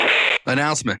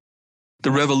Announcement.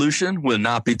 The revolution will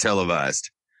not be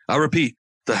televised. I repeat,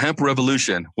 the hemp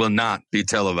revolution will not be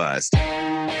televised.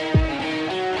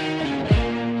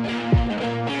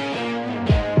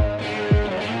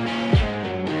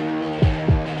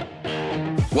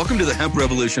 Welcome to the Hemp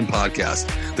Revolution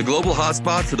podcast, the global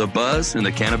hotspot for the buzz and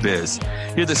the cannabis.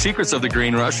 Hear the secrets of the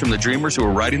green rush from the dreamers who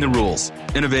are writing the rules,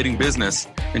 innovating business,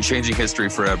 and changing history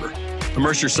forever.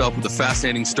 Immerse yourself with the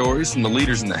fascinating stories from the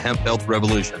leaders in the hemp health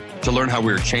revolution to learn how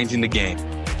we are changing the game.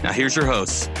 Now here's your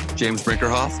hosts, James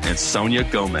Brinkerhoff and Sonia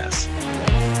Gomez.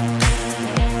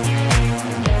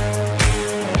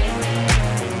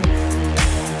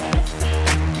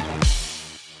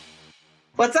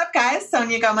 What's up, guys?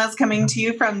 Sonia Gomez coming to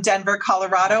you from Denver,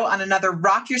 Colorado on another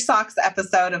Rock Your Socks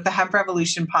episode of the Hemp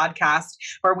Revolution podcast,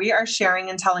 where we are sharing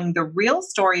and telling the real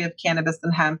story of cannabis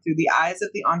and hemp through the eyes of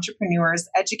the entrepreneurs,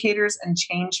 educators, and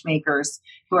change makers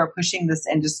who are pushing this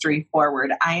industry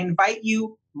forward. I invite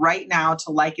you right now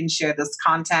to like and share this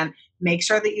content. Make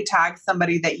sure that you tag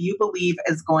somebody that you believe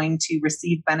is going to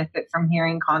receive benefit from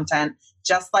hearing content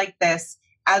just like this.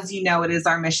 As you know, it is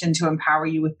our mission to empower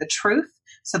you with the truth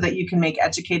so that you can make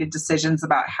educated decisions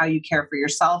about how you care for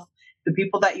yourself, the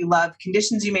people that you love,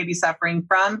 conditions you may be suffering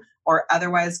from, or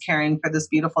otherwise caring for this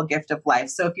beautiful gift of life.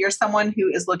 So if you're someone who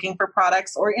is looking for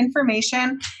products or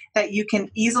information that you can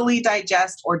easily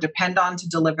digest or depend on to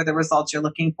deliver the results you're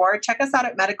looking for, check us out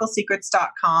at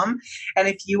medicalsecrets.com. And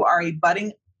if you are a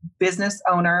budding business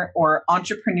owner or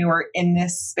entrepreneur in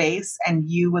this space and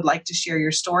you would like to share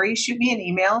your story, shoot me an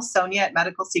email,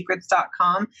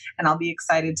 sonia@medicalsecrets.com, and I'll be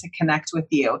excited to connect with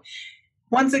you.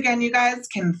 Once again, you guys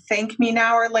can thank me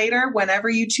now or later whenever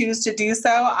you choose to do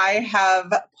so. I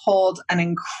have pulled an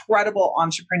incredible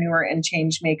entrepreneur and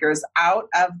change makers out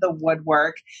of the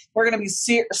woodwork. We're going to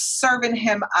be serving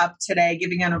him up today,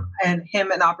 giving him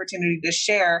an opportunity to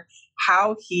share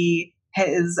how he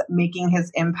is making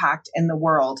his impact in the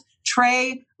world.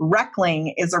 Trey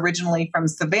Reckling is originally from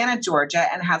Savannah, Georgia,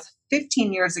 and has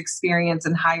 15 years experience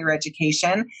in higher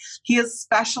education. He is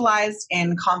specialized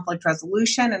in conflict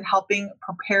resolution and helping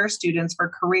prepare students for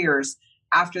careers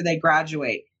after they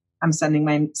graduate. I'm sending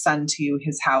my son to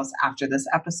his house after this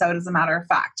episode, as a matter of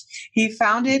fact. He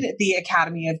founded the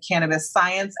Academy of Cannabis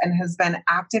Science and has been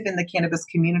active in the cannabis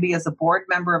community as a board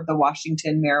member of the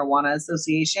Washington Marijuana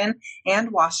Association and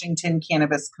Washington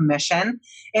Cannabis Commission.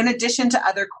 In addition to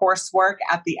other coursework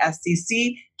at the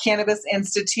SCC Cannabis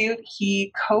Institute,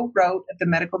 he co-wrote the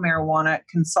Medical Marijuana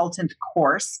Consultant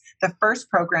course, the first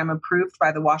program approved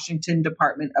by the Washington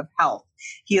Department of Health.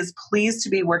 He is pleased to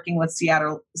be working with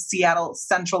Seattle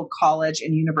Central College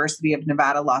and University of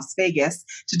Nevada, Las Vegas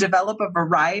to develop a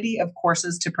variety of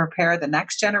courses to prepare the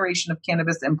next generation of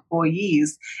cannabis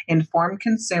employees, informed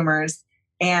consumers,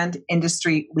 and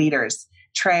industry leaders.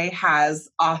 Trey has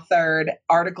authored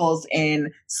articles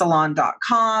in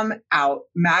Salon.com, Out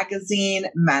Magazine,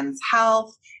 Men's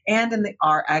Health, and in the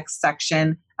RX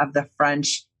section of the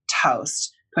French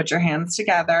Toast. Put your hands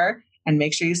together and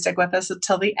make sure you stick with us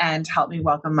until the end. Help me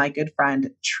welcome my good friend,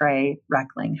 Trey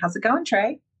Reckling. How's it going,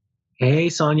 Trey? Hey,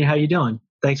 Sonia, how you doing?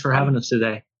 Thanks for having us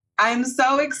today. I'm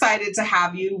so excited to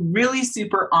have you. Really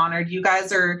super honored. You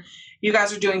guys are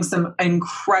doing some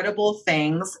incredible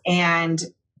things and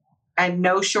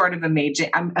no short of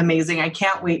amazing. I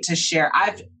can't wait to share.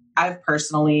 I've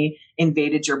personally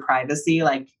invaded your privacy,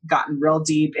 like gotten real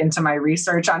deep into my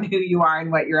research on who you are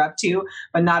and what you're up to,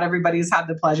 but not everybody's had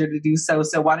the pleasure to do so.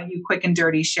 So why don't you quick and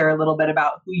dirty share a little bit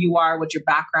about who you are, what your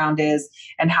background is,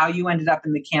 and how you ended up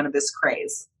in the cannabis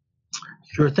craze?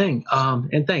 Sure thing.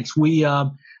 And thanks.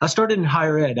 I started in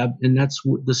higher ed, and that's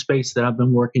the space that I've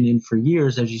been working in for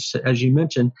years, as you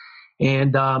mentioned,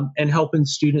 and helping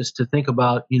students to think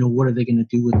about, what are they going to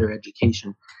do with their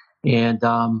education. And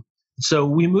so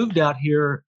we moved out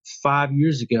here 5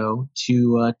 years ago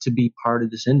to be part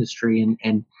of this industry,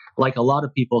 and like a lot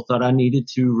of people, thought I needed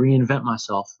to reinvent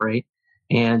myself, right?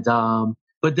 And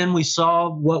but then we saw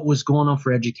what was going on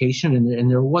for education, and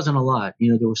there wasn't a lot.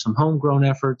 There were some homegrown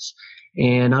efforts,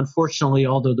 and unfortunately,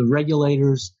 although the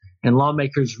regulators and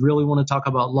lawmakers really want to talk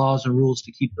about laws and rules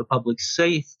to keep the public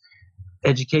safe,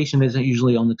 education isn't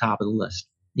usually on the top of the list,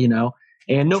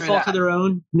 and no fault of their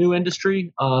own, new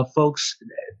industry, folks,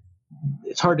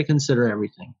 it's hard to consider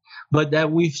everything, but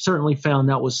that we've certainly found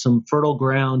that was some fertile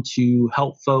ground to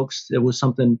help folks. It was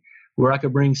something where I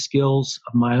could bring skills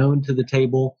of my own to the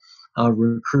table,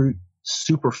 recruit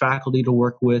super faculty to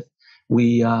work with.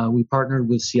 We partnered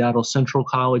with Seattle Central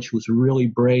College, who was really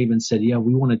brave and said, yeah,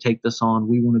 we want to take this on.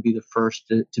 We want to be the first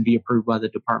to be approved by the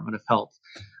Department of Health.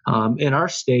 In our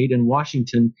state, in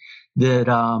Washington, that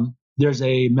there's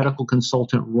a medical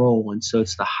consultant role. And so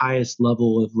it's the highest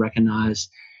level of recognized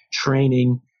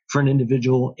training for an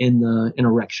individual in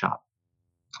a rec shop.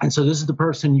 And so this is the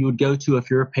person you would go to if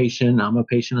you're a patient. I'm a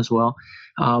patient as well.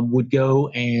 Would go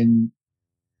and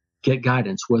get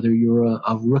guidance, whether you're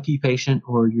a rookie patient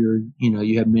or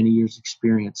you have many years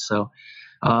experience. So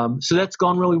that's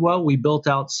gone really well. We built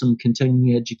out some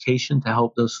continuing education to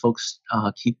help those folks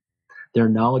keep their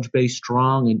knowledge base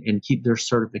strong and keep their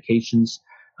certifications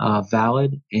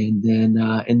valid. And then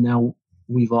and now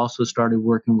we've also started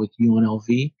working with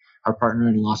UNLV, our partner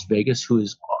in Las Vegas, who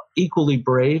is equally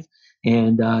brave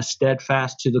and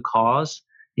steadfast to the cause.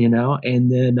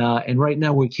 And then and right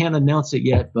now we can't announce it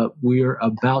yet, but we're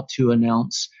about to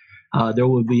announce there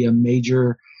will be a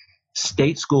major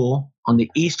state school on the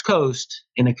East Coast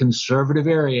in a conservative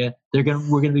area. We're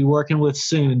going to be working with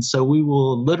soon, so we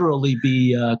will literally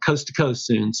be coast to coast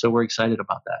soon. So we're excited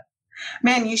about that.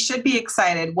 Man, you should be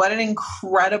excited. What an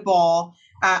incredible.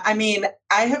 I'm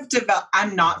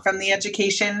not from the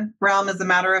education realm. As a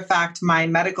matter of fact, my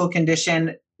medical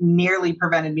condition nearly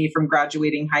prevented me from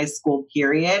graduating high school,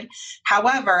 period.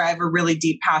 However, I have a really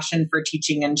deep passion for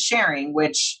teaching and sharing,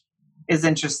 which is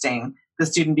interesting. The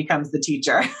student becomes the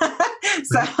teacher.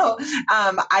 So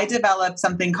I developed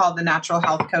something called the Natural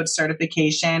Health Coach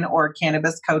Certification or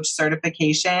Cannabis Coach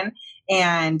Certification.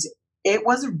 And it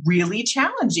was really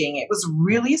challenging. It was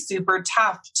really super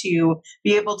tough to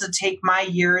be able to take my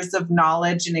years of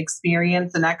knowledge and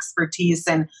experience and expertise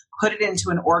and put it into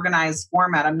an organized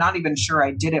format. I'm not even sure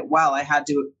I did it well. I had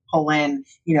to pull in,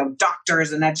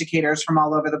 doctors and educators from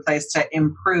all over the place to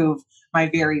improve my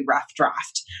very rough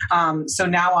draft. So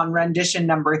now on rendition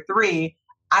number 3,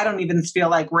 I don't even feel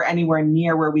like we're anywhere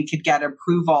near where we could get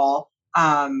approval,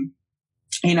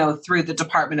 through the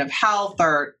Department of Health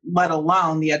or let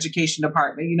alone the Education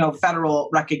Department, federal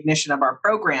recognition of our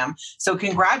program. So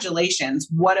congratulations.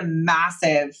 What a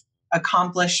massive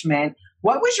accomplishment.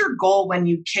 What was your goal when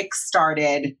you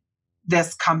kickstarted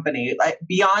this company? Like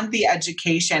beyond the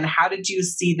education, how did you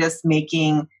see this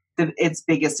making its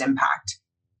biggest impact?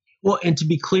 Well, and to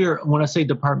be clear, when I say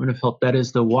Department of Health, that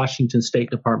is the Washington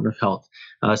State Department of Health.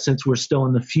 Since we're still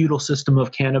in the feudal system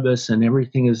of cannabis and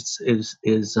everything is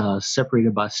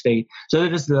separated by state, so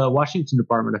it is the Washington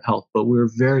Department of Health. But we're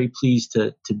very pleased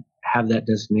to have that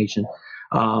designation.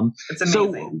 It's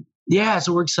amazing.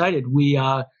 So we're excited.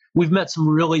 We've met some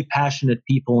really passionate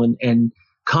people, and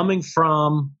coming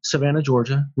from Savannah,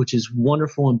 Georgia, which is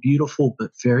wonderful and beautiful,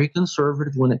 but very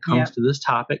conservative when it comes to this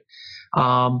topic.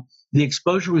 The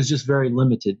exposure was just very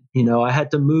limited. I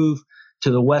had to move to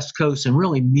the West Coast and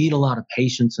really meet a lot of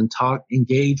patients and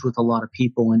engage with a lot of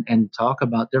people and talk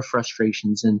about their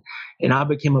frustrations. And I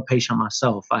became a patient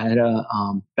myself. I had a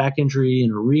back injury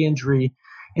and a re-injury.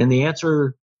 And the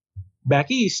answer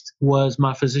back east was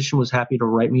my physician was happy to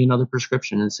write me another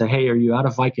prescription and say, hey, are you out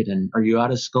of Vicodin? Are you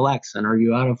out of Scalexin? Are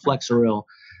you out of Flexeril?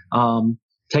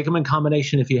 Take them in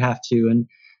combination if you have to. And,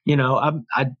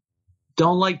 I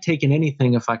don't like taking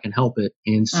anything if I can help it.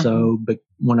 And so, but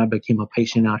when I became a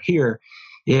patient out here,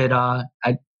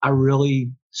 I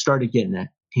really started getting it,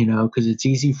 because it's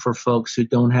easy for folks who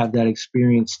don't have that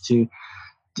experience to,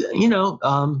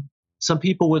 some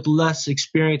people with less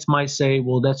experience might say,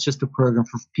 well, that's just a program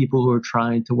for people who are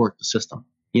trying to work the system.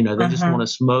 They just want to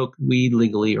smoke weed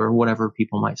legally or whatever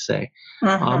people might say.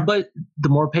 But the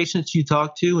more patients you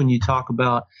talk to and you talk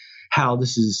about how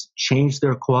this has changed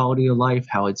their quality of life,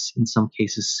 how it's in some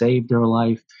cases saved their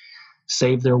life,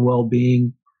 saved their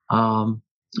well-being.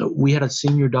 We had a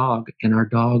senior dog, and our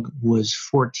dog was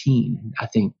 14, I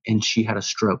think, and she had a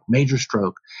stroke, major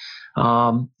stroke.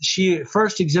 She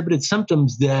first exhibited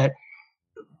symptoms that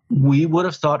we would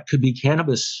have thought could be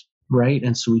cannabis, right?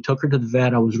 And so we took her to the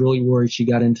vet. I was really worried she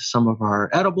got into some of our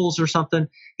edibles or something.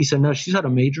 He said, no, she's had a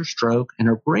major stroke and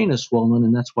her brain is swollen,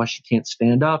 and that's why she can't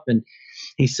stand up. And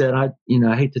he said, I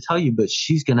hate to tell you, but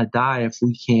she's going to die if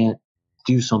we can't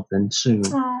do something soon.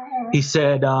 He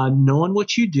said, knowing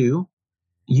what you do,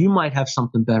 you might have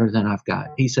something better than I've got.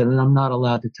 He said, and I'm not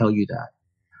allowed to tell you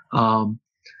that.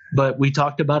 But we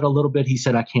talked about it a little bit. He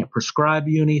said, I can't prescribe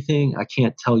you anything. I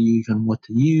can't tell you even what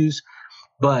to use,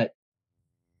 but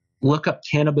look up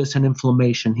cannabis and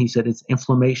inflammation. He said,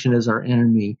 inflammation is our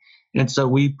enemy. And so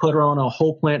we put her on a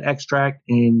whole plant extract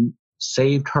and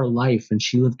saved her life. And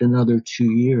she lived another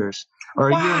 2 years or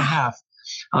a year and a half.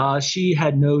 She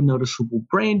had no noticeable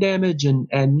brain damage. And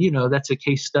that's a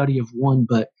case study of one,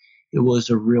 but it was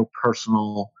a real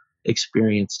personal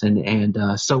experience. And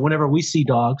so whenever we see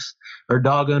dogs or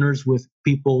dog owners with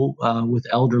people with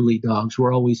elderly dogs,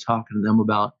 we're always talking to them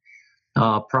about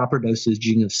proper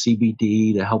dosaging of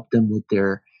CBD to help them with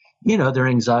their their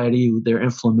anxiety, their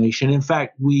inflammation. In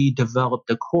fact, we developed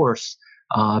a course,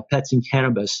 Pets in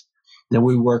Cannabis, that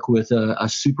we work with a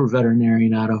super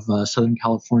veterinarian out of Southern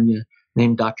California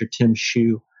named Dr. Tim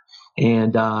Hsu,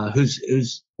 and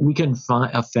who's we can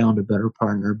have found a better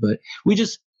partner, but we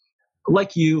just,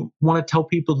 like you, want to tell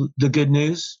people the good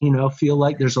news. Feel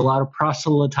like there's a lot of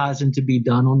proselytizing to be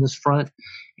done on this front,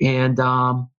 and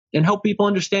help people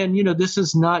understand. This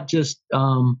is not just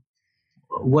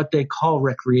what they call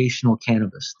recreational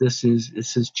cannabis. This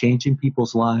is changing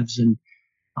people's lives, and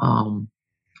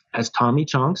as Tommy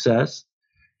Chong says,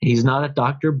 he's not a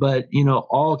doctor, but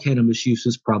all cannabis use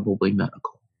is probably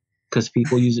medical, because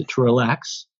people use it to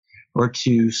relax, or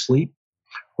to sleep,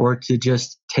 or to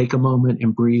just take a moment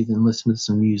and breathe and listen to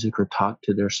some music or talk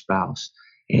to their spouse.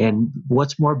 And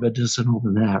what's more medicinal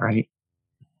than that, right?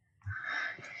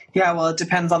 Yeah, well, it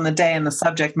depends on the day and the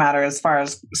subject matter as far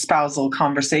as spousal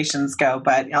conversations go,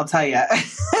 but I'll tell you,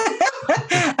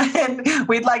 and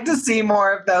we'd like to see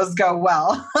more of those go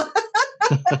well.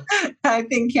 I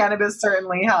think cannabis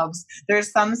certainly helps.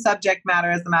 There's some subject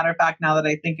matter, as a matter of fact, now that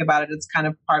I think about it, it's kind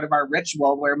of part of our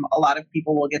ritual where a lot of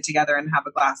people will get together and have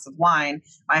a glass of wine.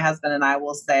 My husband and I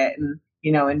will sit and,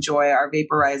 enjoy our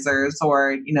vaporizers,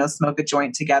 or, smoke a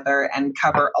joint together and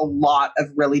cover a lot of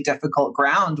really difficult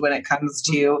ground when it comes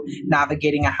to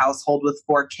navigating a household with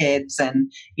 4 kids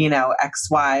and,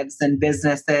 ex-wives and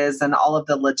businesses and all of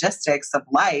the logistics of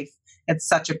life. It's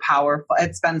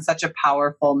been such a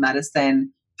powerful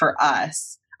medicine for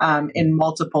us in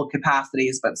multiple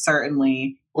capacities, but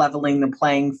certainly leveling the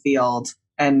playing field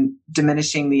and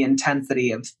diminishing the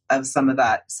intensity of some of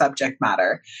that subject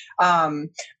matter. I'm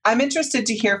interested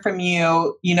to hear from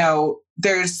you.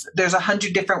 There's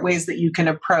 100 different ways that you can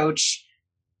approach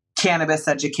cannabis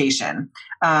education,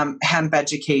 hemp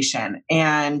education.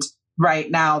 And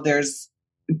right now there's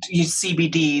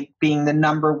CBD being the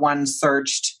number one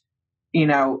searched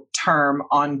term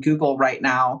on Google right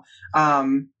now.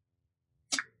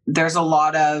 There's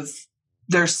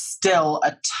still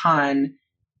a ton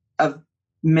of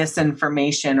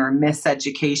misinformation or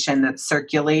miseducation that's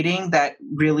circulating that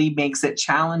really makes it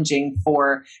challenging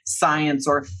for science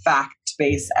or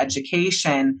fact-based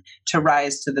education to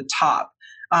rise to the top.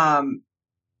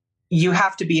 You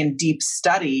have to be in deep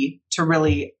study to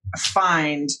really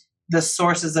find the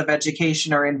sources of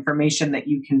education or information that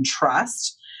you can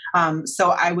trust. So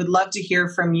I would love to hear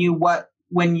from you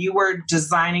when you were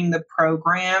designing the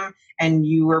program and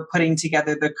you were putting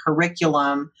together the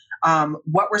curriculum,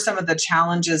 what were some of the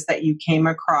challenges that you came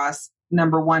across?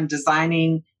 Number one,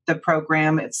 designing the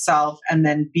program itself, and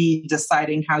then B,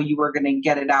 deciding how you were going to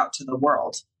get it out to the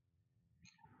world.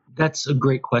 That's a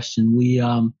great question.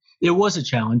 It was a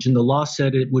challenge, and the law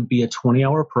said it would be a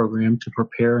 20-hour program to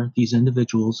prepare these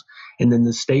individuals, and then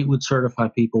the state would certify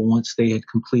people once they had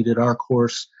completed our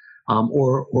course,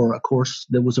 or a course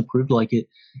that was approved like it,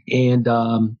 and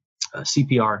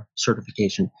CPR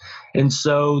certification. And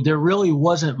so there really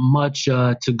wasn't much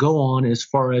to go on as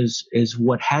far as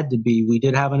what had to be. We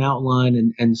did have an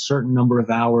outline and certain number of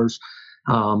hours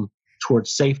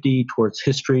towards safety, towards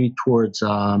history, towards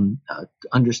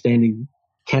understanding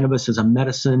cannabis as a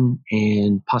medicine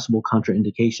and possible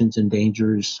contraindications and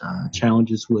dangers,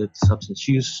 challenges with substance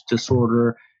use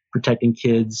disorder, protecting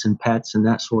kids and pets and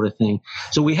that sort of thing.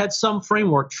 So we had some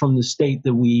framework from the state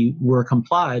that we were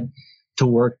complied to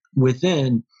work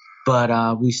within,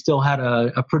 but we still had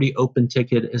a pretty open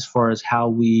ticket as far as how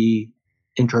we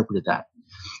interpreted that.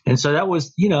 And so that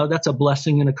was, that's a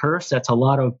blessing and a curse. That's a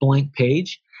lot of blank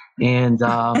page. And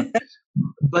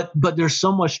but there's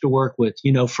so much to work with,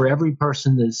 for every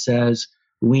person that says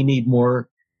we need more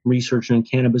research on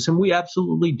cannabis, and we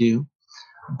absolutely do.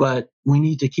 But we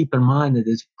need to keep in mind that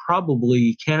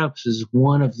cannabis is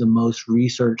one of the most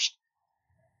researched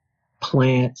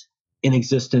plant in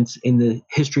existence in the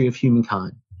history of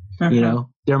humankind. Uh-huh.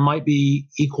 There might be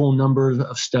equal numbers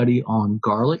of study on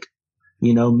garlic,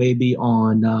 maybe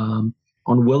on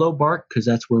willow bark, because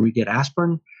that's where we get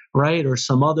aspirin, right? Or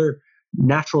some other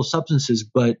natural substances,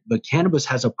 but cannabis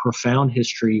has a profound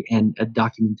history and a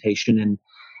documentation,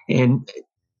 and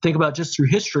think about just through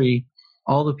history,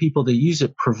 all the people that use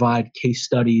it provide case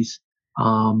studies,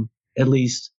 at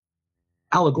least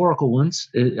allegorical ones.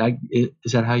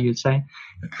 Is that how you'd say?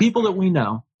 People that we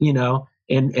know,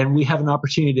 and we have an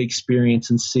opportunity to experience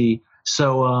and see.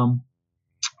 So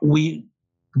we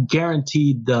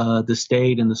guaranteed the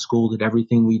state and the school that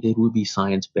everything we did would be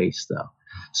science-based, though.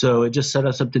 So it just set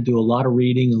us up to do a lot of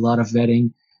reading, a lot of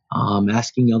vetting,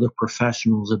 asking other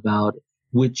professionals about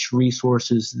which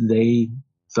resources they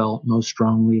felt most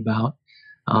strongly about.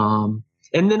 And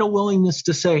then a willingness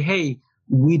to say, hey,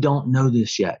 we don't know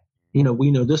this yet.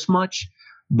 we know this much.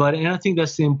 And I think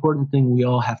that's the important thing we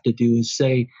all have to do is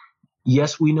say,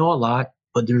 yes, we know a lot,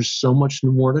 but there's so much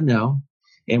more to know.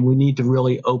 And we need to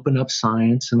really open up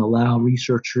science and allow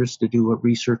researchers to do what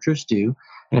researchers do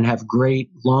and have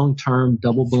great long-term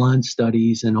double-blind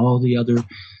studies and all the other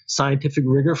scientific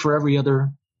rigor for any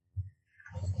other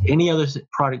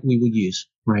product we would use,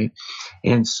 right?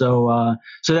 And so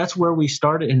that's where we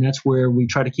started, and that's where we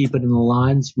try to keep it in the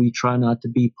lines. We try not to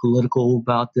be political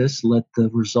about this. Let the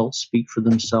results speak for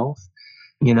themselves,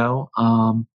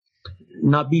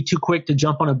 not be too quick to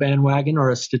jump on a bandwagon or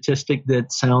a statistic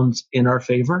that sounds in our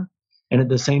favor. And at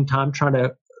the same time, try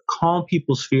to calm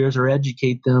people's fears or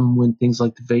educate them when things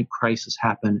like the vape crisis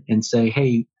happen and say,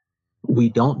 hey, we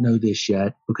don't know this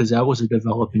yet, because that was a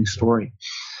developing story.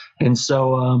 And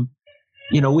so,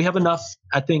 we have enough,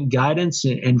 I think, guidance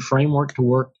and framework to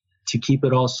work to keep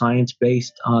it all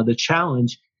science-based. The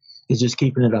challenge is just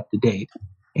keeping it up to date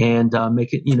and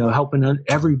make it, helping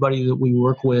everybody that we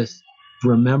work with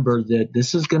remember that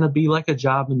this is going to be like a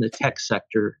job in the tech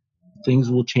sector. Things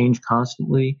will change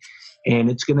constantly, and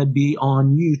it's going to be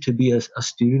on you to be a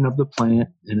student of the plant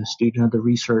and a student of the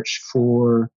research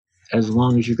for as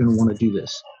long as you're going to want to do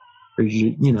this.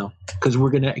 Because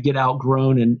we're going to get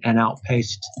outgrown and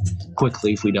outpaced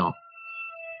quickly if we don't.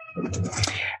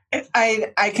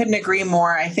 I couldn't agree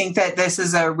more. I think that this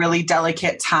is a really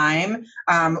delicate time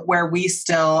where we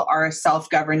still are a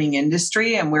self-governing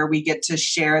industry and where we get to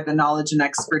share the knowledge and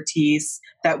expertise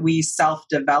that we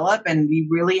self-develop. And we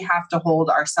really have to hold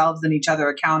ourselves and each other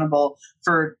accountable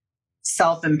for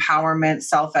self-empowerment,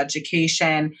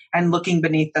 self-education, and looking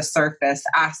beneath the surface,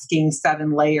 asking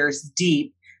 7 layers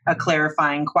deep a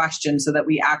clarifying question so that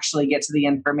we actually get to the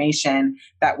information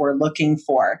that we're looking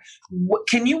for.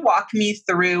 Can you walk me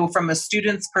through, from a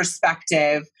student's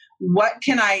perspective, what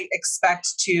can I expect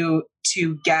to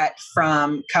get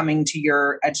from coming to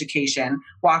your education?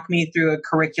 Walk me through a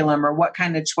curriculum, or what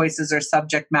kind of choices or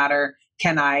subject matter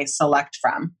can I select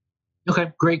from?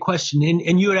 Okay, great question.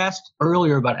 And you had asked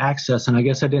earlier about access, and I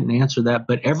guess I didn't answer that,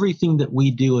 but everything that we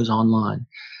do is online.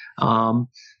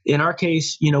 In our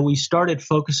case, we started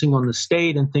focusing on the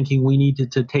state and thinking we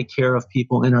needed to take care of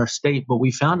people in our state, but we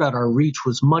found out our reach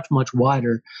was much, much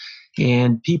wider,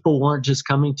 and people weren't just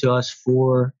coming to us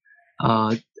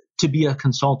to be a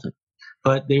consultant,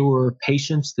 but they were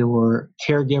patients, they were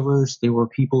caregivers, they were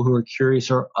people who were curious,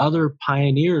 or other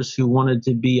pioneers who wanted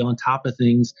to be on top of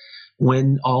things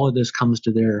when all of this comes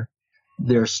to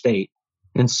their state.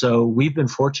 And so we've been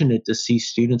fortunate to see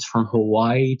students from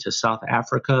Hawaii to South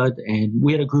Africa, and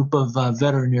we had a group of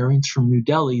veterinarians from New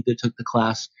Delhi that took the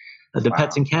class, the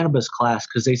Pets and Cannabis class,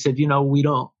 because they said, we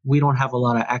don't have a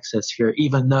lot of access here,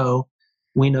 even though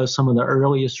we know some of the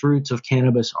earliest roots of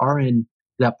cannabis are in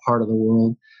that part of the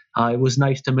world. It was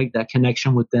nice to make that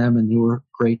connection with them, and they were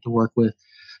great to work with.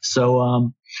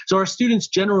 So our students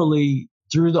generally,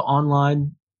 through the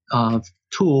online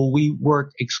tool, we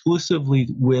work exclusively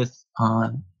with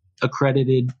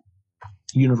accredited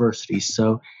universities.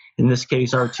 So in this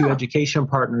case, our 2 education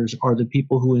partners are the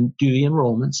people who do the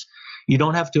enrollments. You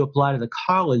don't have to apply to the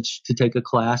college to take a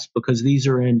class because these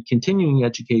are in continuing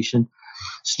education.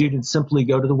 Students simply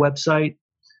go to the website,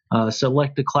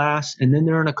 select a class, and then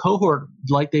they're in a cohort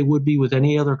like they would be with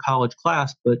any other college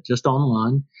class, but just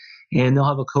online. And they'll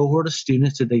have a cohort of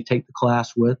students that they take the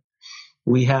class with.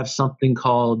 We have something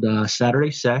called Saturday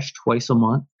Sesh twice a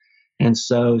month. And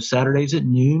so Saturdays at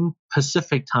noon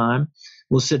Pacific time,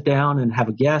 we'll sit down and have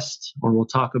a guest, or we'll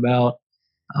talk about,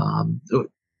 a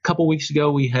couple weeks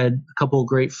ago, we had a couple of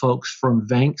great folks from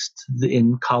Vangst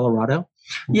in Colorado.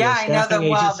 Yeah, I know them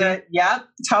well. Yeah,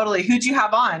 totally. Who'd you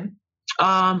have on?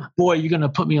 Boy, you're going to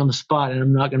put me on the spot, and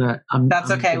I'm not going to. That's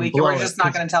okay. We're just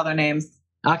not going to tell their names.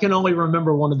 I can only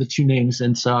remember one of the 2 names,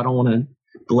 and so I don't want to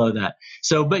blow that.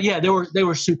 So, but yeah, they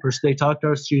were super. So they talked to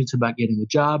our students about getting a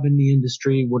job in the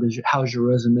industry. How's your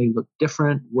resume look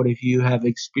different? What if you have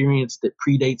experience that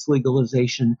predates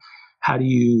legalization? How do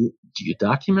you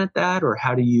document that, or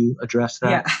how do you address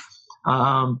that?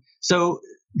 Yeah. So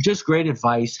just great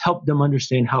advice. Help them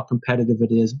understand how competitive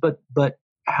it is, but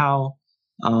how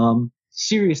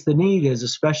serious the need is,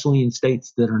 especially in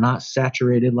states that are not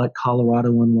saturated like Colorado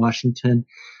and Washington.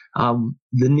 The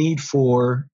need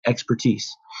for expertise.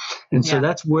 And so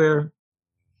that's where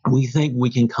we think we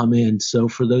can come in. So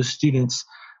for those students,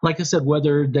 like I said,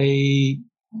 whether they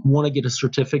want to get a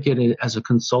certificate as a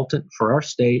consultant for our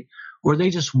state, or they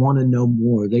just want to know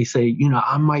more, they say,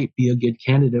 I might be a good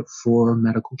candidate for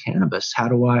medical cannabis. How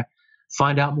do I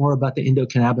find out more about the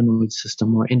endocannabinoid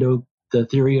system, or the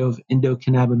theory of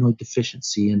endocannabinoid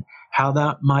deficiency, and how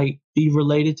that might be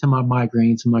related to my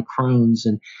migraines and my Crohn's,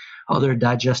 and other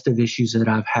digestive issues that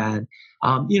I've had.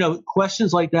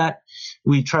 Questions like that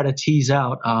we try to tease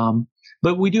out.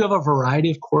 But we do have a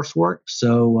variety of coursework.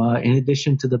 So in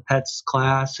addition to the PETS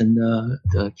class and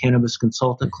the cannabis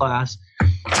consultant class,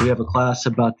 we have a class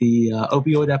about the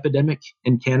opioid epidemic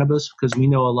in cannabis, because we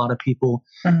know a lot of people,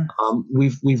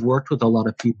 we've worked with a lot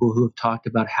of people who have talked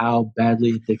about how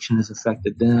badly addiction has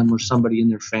affected them or somebody in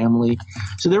their family.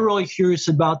 So they're really curious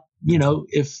about,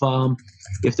 if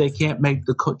they can't make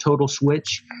the total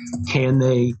switch, can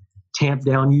they tamp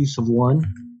down use of one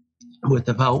with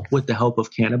the help of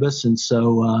cannabis? And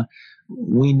so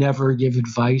we never give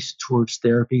advice towards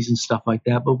therapies and stuff like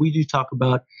that, but we do talk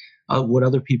about what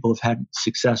other people have had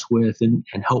success with and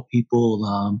help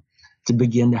people to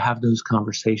begin to have those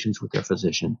conversations with their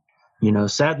physician.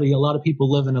 Sadly, a lot of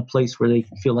people live in a place where they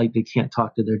feel like they can't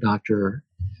talk to their doctor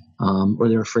or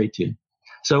they're afraid to.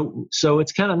 So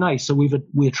it's kind of nice. So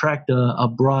we attract a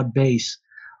broad base.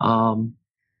 And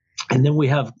then we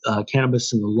have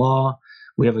cannabis in the law.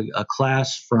 We have a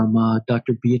class from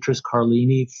Dr. Beatrice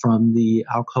Carlini from the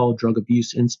Alcohol Drug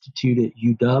Abuse Institute at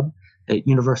UW at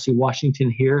University of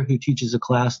Washington here, who teaches a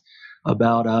class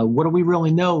about what do we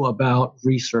really know about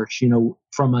research,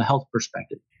 from a health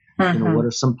perspective. What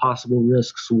are some possible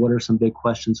risks? What are some big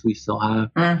questions we still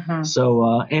have?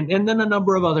 So, and then a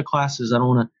number of other classes. I don't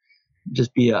want to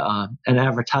just be an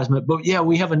advertisement, but yeah,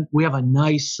 we have a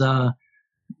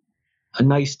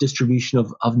nice distribution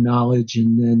of knowledge,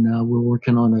 and then we're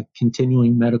working on a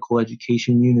continuing medical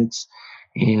education units,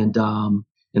 and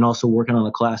also working on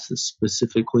a class that's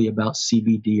specifically about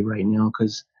CBD right now,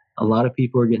 because a lot of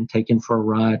people are getting taken for a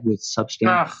ride with substance.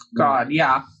 Oh God,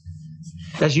 yeah.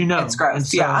 As you know, it's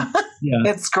gross. So, yeah, yeah,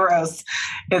 it's gross.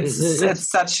 It's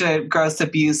such a gross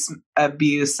abuse of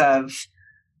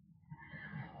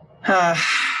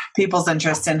people's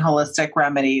interest in holistic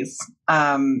remedies.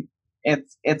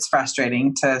 It's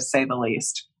frustrating, to say the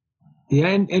least. Yeah,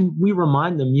 and we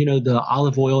remind them, the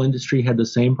olive oil industry had the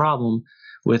same problem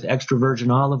with extra virgin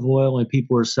olive oil, and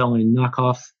people are selling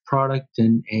knockoff product,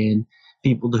 and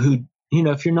people who,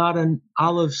 if you're not an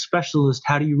olive specialist,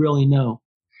 how do you really know?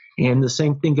 And the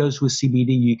same thing goes with CBD.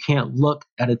 You can't look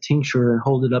at a tincture and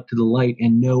hold it up to the light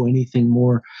and know anything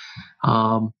more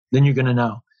than you're going to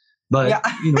know. But, yeah.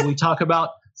 We talk about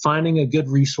finding a good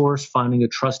resource, finding a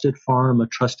trusted farm, a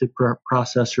trusted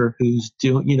processor who's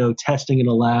doing, testing in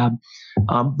a lab.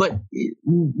 But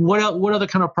what other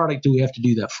kind of product do we have to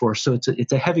do that for? So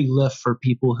it's a heavy lift for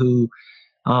people who,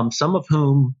 some of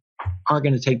whom aren't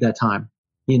going to take that time.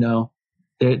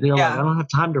 They're like, I don't have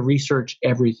time to research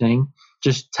everything.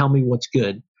 Just tell me what's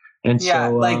good. And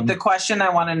so, the question I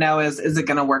want to know is it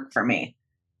going to work for me?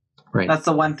 Right. That's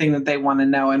the one thing that they want to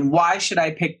know. And why should I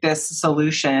pick this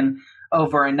solution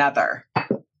over another?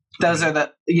 Those are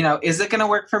is it going to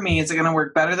work for me? Is it going to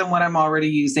work better than what I'm already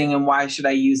using? And why should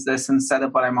I use this instead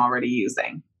of what I'm already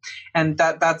using? And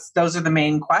those are the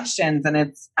main questions.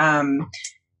 And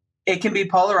it can be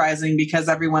polarizing because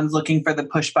everyone's looking for the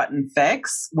push button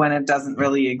fix when it doesn't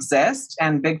really exist.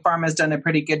 And Big Pharma has done a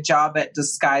pretty good job at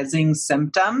disguising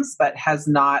symptoms, but has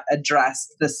not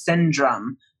addressed the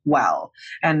syndrome well.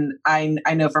 And I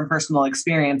know from personal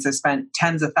experience, I spent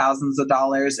tens of thousands of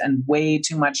dollars and way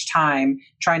too much time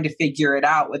trying to figure it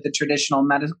out with the traditional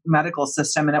medical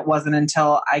system. And it wasn't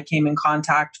until I came in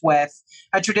contact with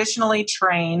a traditionally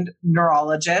trained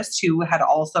neurologist who had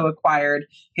also acquired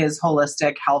his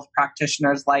holistic health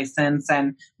practitioner's license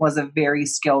and was a very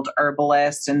skilled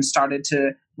herbalist and started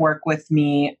to work with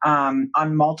me on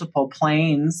multiple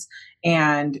planes.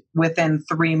 And within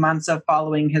 3 months of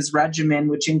following his regimen,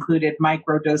 which included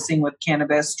microdosing with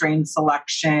cannabis, strain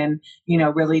selection,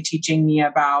 really teaching me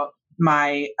about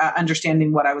my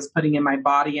understanding what I was putting in my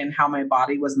body and how my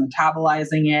body was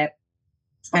metabolizing it.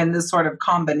 And this sort of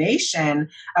combination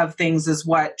of things is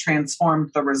what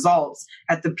transformed the results.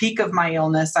 At the peak of my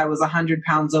illness, I was 100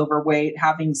 pounds overweight,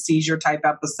 having seizure type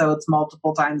episodes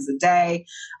multiple times a day,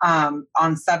 on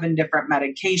 7 different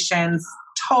medications,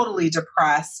 totally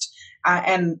depressed.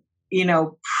 And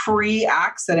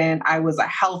pre-accident, I was a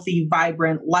healthy,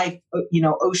 vibrant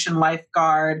ocean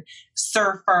lifeguard,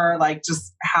 surfer,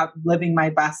 just living my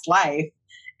best life.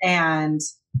 And,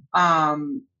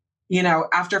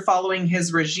 after following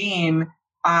his regimen,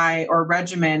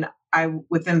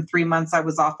 within 3 months, I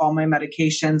was off all my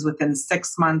medications. Within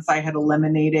 6 months, I had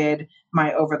eliminated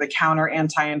my over-the-counter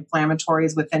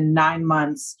anti-inflammatories. Within 9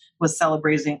 months, was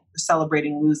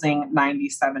celebrating losing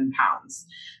 97 pounds.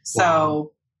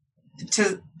 So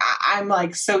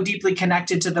I'm so deeply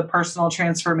connected to the personal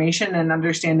transformation and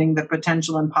understanding the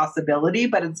potential and possibility,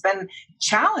 but it's been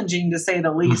challenging, to say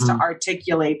the least, to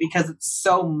articulate because it's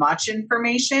so much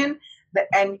information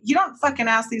And you don't fucking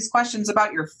ask these questions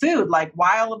about your food. Like,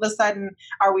 why all of a sudden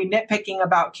are we nitpicking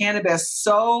about cannabis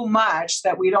so much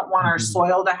that we don't want our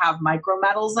soil to have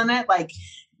micrometals in it? Like,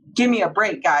 give me a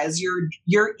break, guys.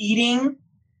 You're eating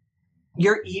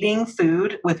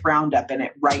food with Roundup in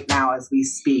it right now as we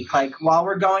speak. Like, while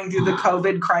we're going through the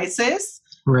COVID crisis,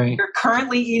 right, you're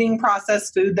currently eating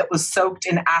processed food that was soaked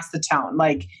in acetone.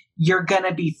 Like, you're going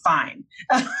to be fine.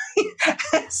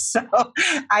 So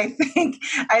I think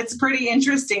it's pretty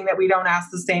interesting that we don't ask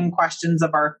the same questions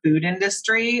of our food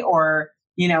industry or,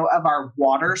 of our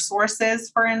water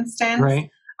sources, for instance. Right.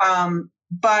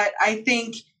 But I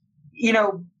think,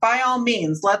 by all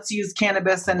means, let's use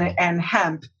cannabis and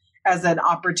hemp as an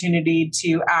opportunity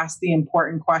to ask the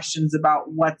important questions about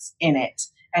what's in it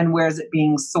and where is it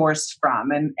being sourced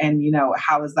from, and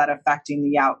how is that affecting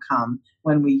the outcome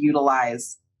when we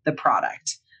utilize the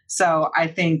product. So I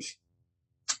think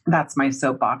that's my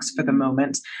soapbox for the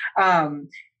moment.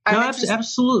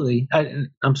 Absolutely.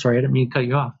 I'm sorry, I didn't mean to cut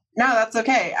you off. No, that's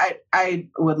okay. I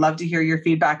would love to hear your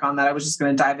feedback on that. I was just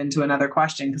going to dive into another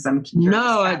question because I'm curious.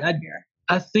 No,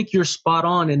 I think you're spot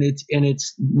on, and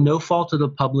it's no fault of the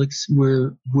public's.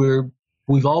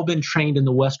 We've all been trained in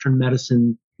the Western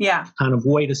medicine kind of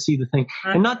way to see the thing,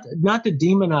 and not to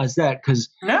demonize that, because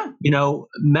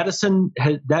medicine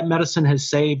has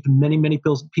saved many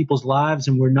people's lives,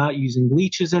 and we're not using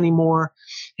leeches anymore,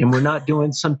 and we're not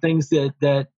doing some things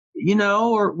that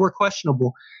were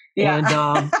questionable. Yeah.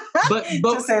 And but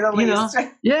to say the least.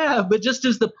 But just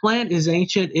as the plant is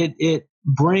ancient, it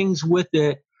brings with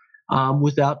it,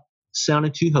 without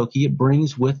sounding too hokey, it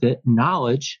brings with it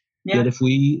knowledge that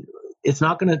it's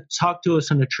not going to talk to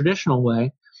us in a traditional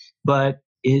way, but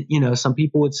some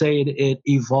people would say it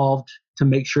evolved to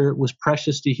make sure it was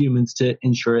precious to humans, to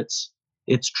ensure its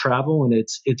travel and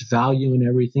its value and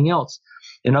everything else.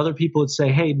 And other people would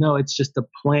say, hey, no, it's just a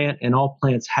plant, and all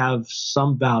plants have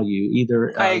some value,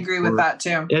 either I agree with that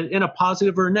too, in a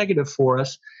positive or a negative for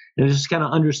us. And it's just kind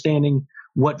of understanding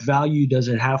what value does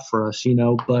it have for us,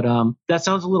 but that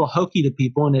sounds a little hokey to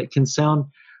people, and it can sound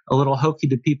a little hokey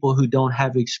to people who don't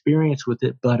have experience with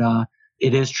it, but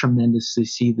it is tremendous to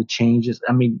see the changes.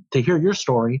 I mean, to hear your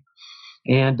story,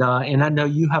 and I know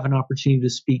you have an opportunity to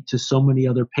speak to so many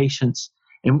other patients,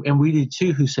 and we do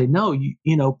too, who say, no,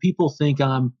 people think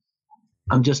I'm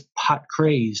just pot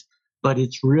crazed, but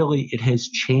it has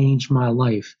changed my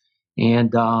life.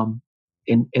 And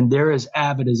they're as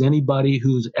avid as anybody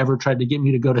who's ever tried to get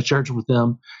me to go to church with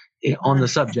them on the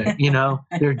subject.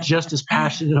 They're just as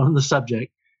passionate on the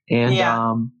subject.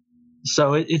 And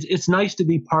so it's nice to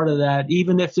be part of that,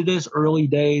 even if it is early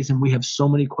days and we have so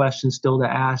many questions still to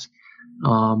ask.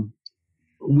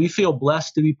 We feel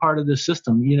blessed to be part of this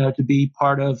system, to be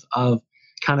part of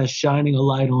kind of shining a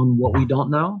light on what we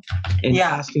don't know and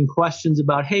asking questions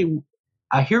about, hey,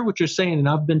 I hear what you're saying, and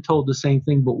I've been told the same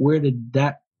thing, but where did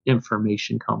that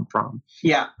information come from?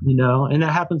 And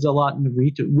that happens a lot in the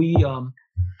retail.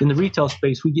 In the retail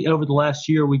space, over the last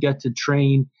year, we got to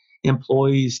train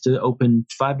employees to open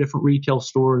 5 different retail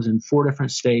stores in 4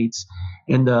 different states,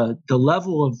 and the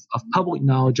level of public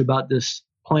knowledge about this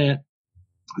plant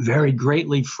varied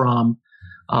greatly from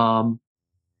Council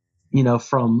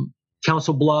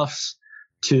Bluffs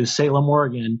to Salem,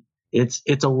 Oregon.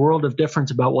 It's a world of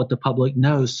difference about what the public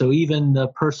knows. So even the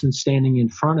person standing in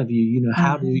front of you,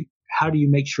 how do you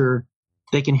make sure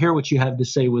they can hear what you have to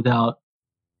say without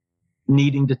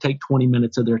needing to take 20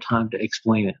 minutes of their time to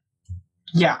explain it?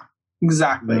 Yeah,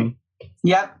 exactly.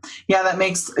 Yep. Yeah, that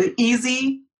makes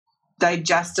easy,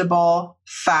 digestible,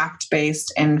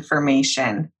 fact-based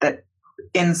information that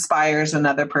inspires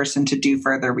another person to do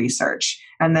further research,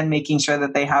 and then making sure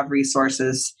that they have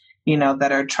resources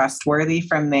that are trustworthy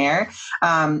from there,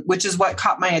 which is what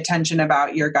caught my attention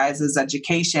about your guys'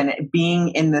 education. Being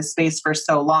in this space for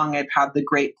so long, I've had the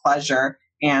great pleasure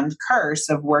and curse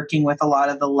of working with a lot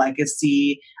of the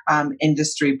legacy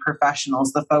industry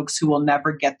professionals, the folks who will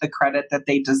never get the credit that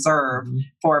they deserve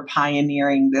for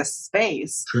pioneering this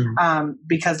space,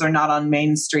 because they're not on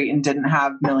Main Street and didn't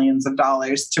have millions of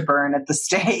dollars to burn at the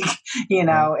stake, in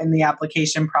the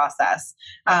application process.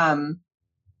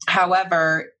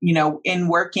 However, in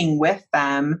working with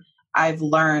them, I've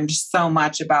learned so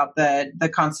much about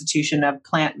the constitution of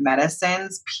plant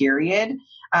medicines, period,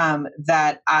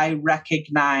 that I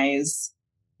recognize,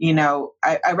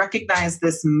 I recognize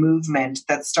this movement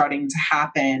that's starting to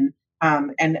happen.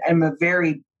 And I'm a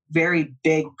very, very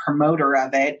big promoter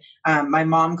of it. My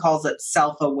mom calls it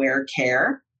self-aware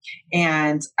care.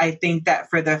 And I think that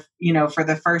for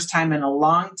the first time in a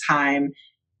long time,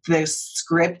 the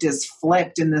script is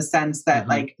flipped in the sense that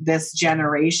like this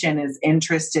generation is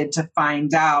interested to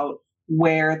find out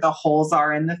where the holes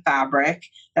are in the fabric,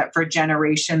 that for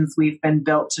generations we've been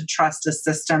built to trust a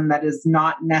system that is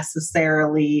not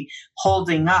necessarily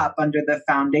holding up under the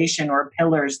foundation or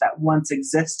pillars that once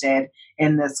existed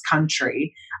in this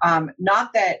country.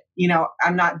 Not that,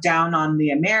 I'm not down on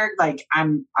the American, like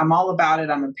I'm all about it.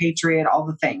 I'm a patriot, all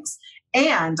the things.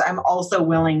 And I'm also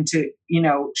willing to,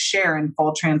 share in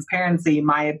full transparency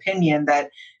my opinion that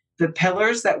the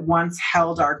pillars that once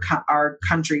held our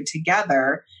country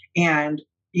together and,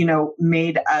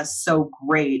 made us so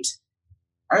great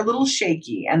are a little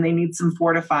shaky, and they need some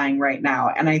fortifying right now.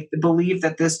 And I believe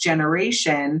that this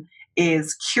generation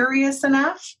is curious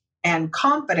enough and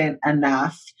confident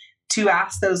enough to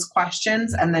ask those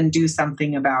questions and then do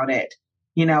something about it,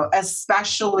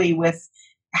 especially with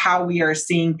how we are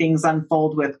seeing things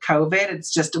unfold with COVID.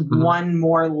 It's just one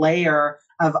more layer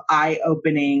of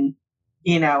eye-opening,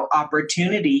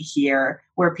 opportunity here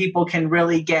where people can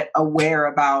really get aware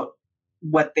about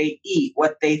what they eat,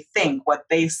 what they think, what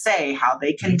they say, how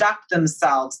they conduct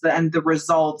themselves, and the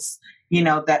results,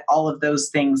 that all of those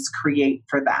things create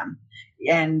for them.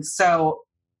 And so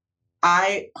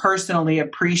I personally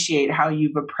appreciate how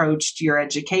you've approached your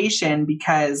education,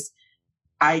 because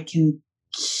I can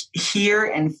hear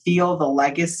and feel the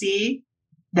legacy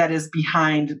that is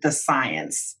behind the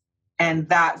science. And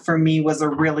that for me was a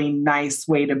really nice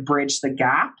way to bridge the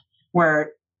gap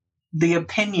where the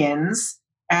opinions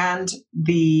and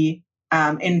the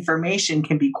information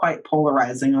can be quite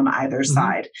polarizing on either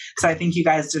side. So I think you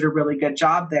guys did a really good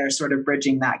job there, sort of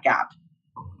bridging that gap.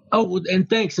 Oh, well, and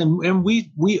thanks. And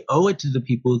we owe it to the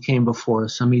people who came before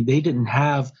us. I mean,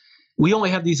 we only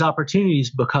have these opportunities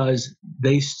because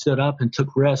they stood up and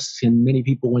took risks, and many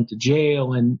people went to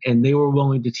jail, and they were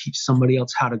willing to teach somebody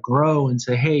else how to grow and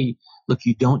say, hey, look,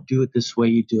 you don't do it this way,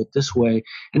 you do it this way.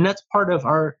 And that's part of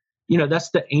our,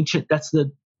 that's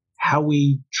how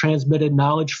we transmitted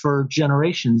knowledge for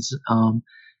generations,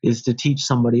 is to teach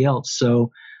somebody else.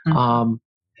 So,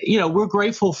 we're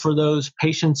grateful for those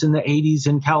patients in the 80s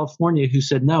in California who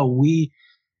said, no,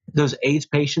 those AIDS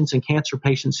patients and cancer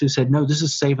patients who said, no, this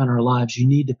is saving our lives. You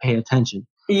need to pay attention.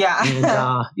 Yeah. And,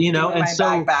 and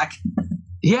so, back.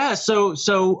 yeah. So,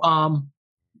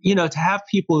 to have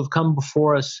people who've come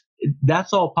before us,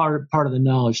 that's all part of the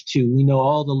knowledge too. We know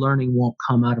all the learning won't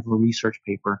come out of a research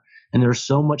paper. And there's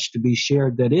so much to be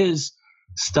shared that is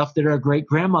stuff that our great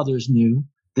grandmothers knew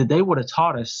that they would have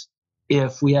taught us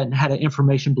if we hadn't had an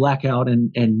information blackout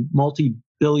and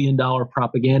multi-billion-dollar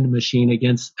propaganda machine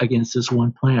against this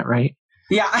one plant, right?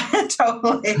 Yeah,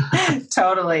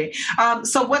 totally.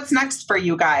 So what's next for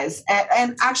you guys?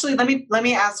 And actually, let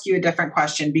me ask you a different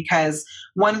question, because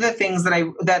one of the things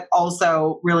that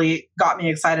also really got me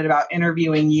excited about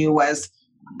interviewing you was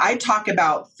I talk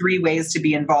about 3 ways to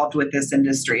be involved with this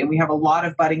industry. And we have a lot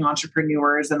of budding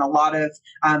entrepreneurs and a lot of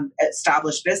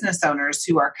established business owners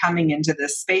who are coming into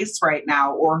this space right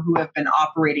now, or who have been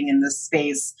operating in this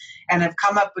space and have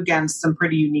come up against some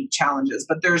pretty unique challenges.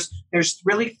 But there's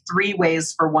really 3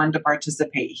 ways for one to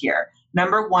participate here.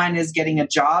 Number 1 is getting a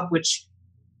job, which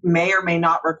may or may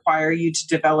not require you to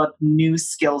develop new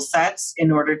skill sets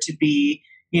in order to be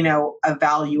a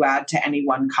value add to any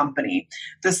one company.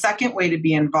 The second way to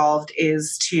be involved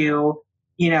is to,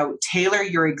 tailor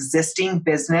your existing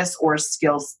business or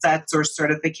skill sets or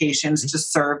certifications to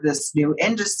serve this new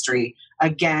industry.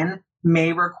 Again,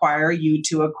 may require you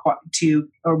to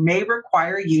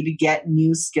get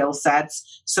new skill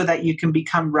sets so that you can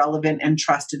become relevant and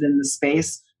trusted in the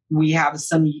space. We have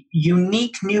some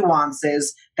unique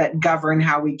nuances that govern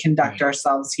how we conduct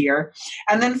ourselves here.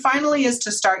 And then finally is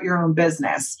to start your own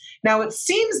business. Now, it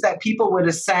seems that people would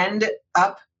ascend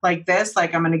up like this,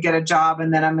 like I'm going to get a job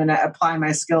and then I'm going to apply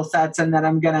my skill sets and then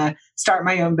I'm going to start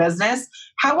my own business.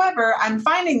 However, I'm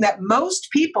finding that most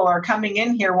people are coming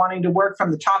in here wanting to work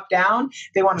from the top down.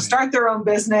 They want to start their own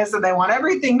business and they want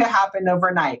everything to happen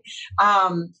overnight.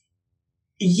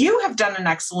 You have done an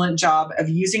excellent job of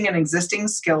using an existing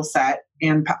skill set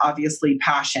and obviously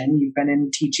passion. You've been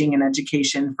in teaching and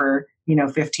education for,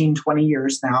 15, 20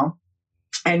 years now.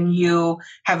 And you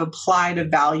have applied a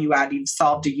value add. You've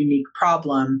solved a unique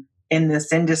problem in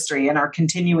this industry and are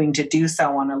continuing to do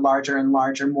so on a larger and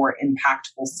larger, more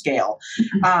impactful scale.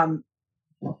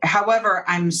 However,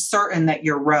 I'm certain that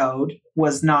your road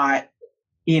was not,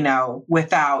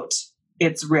 without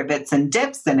its rivets and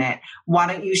dips in it. Why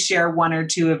don't you share 1 or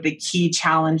 2 of the key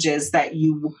challenges that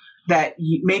you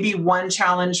maybe one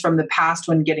challenge from the past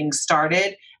when getting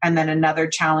started, and then another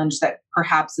challenge that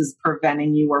perhaps is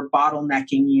preventing you or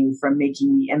bottlenecking you from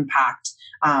making the impact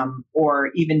or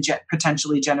even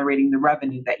potentially generating the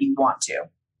revenue that you want to?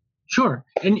 Sure.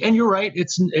 And you're right.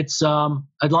 It's a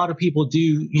lot of people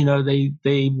do,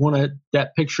 they want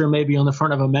that picture maybe on the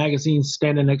front of a magazine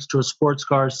standing next to a sports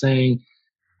car saying,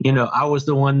 I was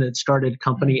the one that started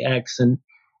company X, and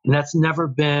that's never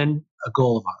been a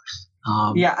goal of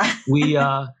ours. Yeah. We,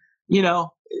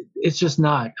 it's just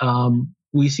not.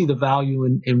 We see the value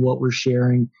in what we're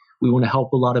sharing. We want to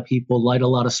help a lot of people, light a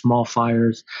lot of small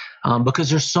fires, because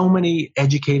there's so many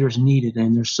educators needed,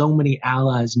 and there's so many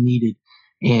allies needed.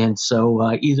 And so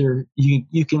either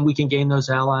we can gain those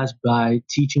allies by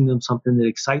teaching them something that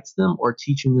excites them, or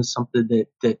teaching them something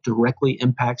that directly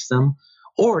impacts them,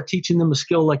 or teaching them a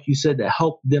skill, like you said, to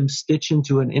help them stitch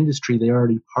into an industry they're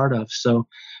already part of. So,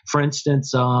 for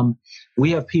instance,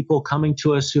 we have people coming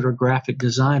to us who are graphic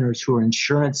designers, who are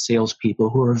insurance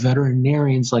salespeople, who are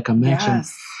veterinarians, like I mentioned,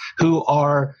 Yes. who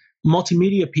are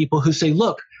multimedia people who say,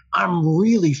 look, I'm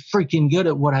really freaking good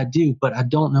at what I do, but I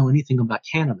don't know anything about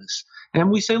cannabis. And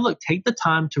we say, look, take the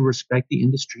time to respect the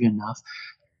industry enough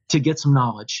to get some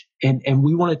knowledge. And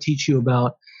we want to teach you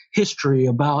about history,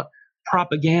 about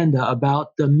propaganda,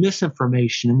 about the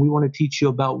misinformation. And we want to teach you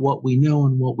about what we know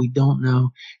and what we don't know.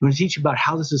 We want to teach you about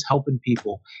how this is helping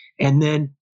people. And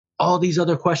then all these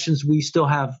other questions, we still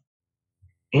have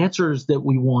answers that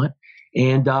we want.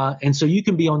 And so you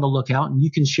can be on the lookout, and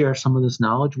you can share some of this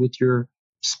knowledge with your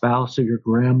spouse or your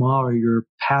grandma or your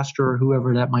pastor or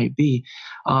whoever that might be.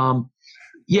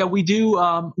 Yeah, we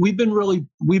do. We've been really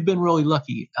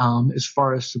lucky as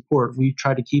far as support. We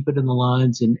try to keep it in the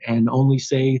lines and only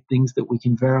say things that we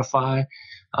can verify.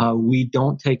 We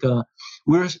don't take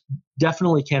we're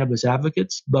definitely cannabis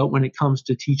advocates, but when it comes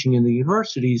to teaching in the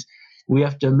universities, we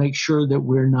have to make sure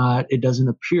that it doesn't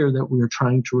appear that we're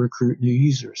trying to recruit new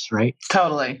users, right?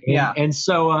 Totally. Yeah. And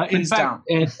so, in fact,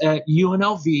 at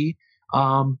UNLV,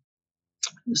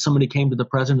 somebody came to the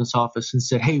president's office and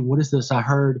said, hey, what is this? I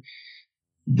heard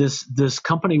this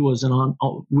company was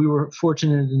we were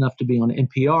fortunate enough to be on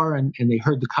NPR, and they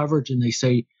heard the coverage, and they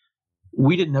say,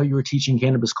 we didn't know you were teaching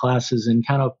cannabis classes, and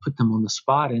kind of put them on the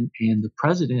spot. And the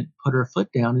president put her foot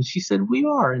down, and she said, we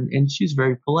are. And she's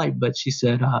very polite, but she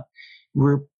said,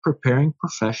 we're preparing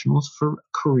professionals for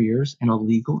careers in a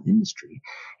legal industry,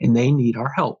 and they need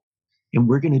our help. And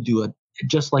we're going to do it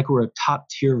just like we're a top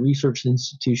tier research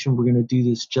institution. We're going to do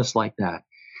this just like that.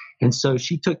 And so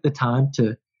she took the time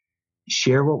to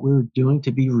share what we were doing,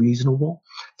 to be reasonable,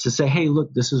 to say, hey,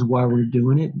 look, this is why we're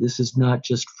doing it. This is not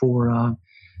just for,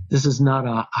 this is not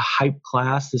a hype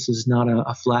class. This is not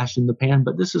a flash in the pan,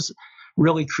 but this is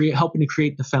really helping to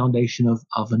create the foundation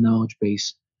of a knowledge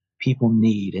base people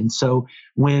need. And so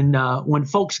when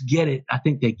folks get it, I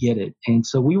think they get it. And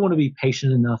so we want to be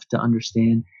patient enough to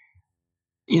understand,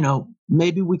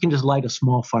 maybe we can just light a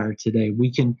small fire today.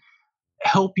 We can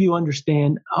help you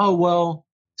understand, oh, well,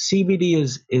 CBD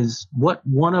is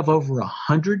one of over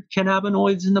 100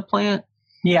 cannabinoids in the plant.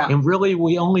 Yeah. And really,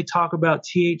 we only talk about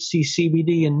THC,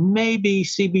 CBD, and maybe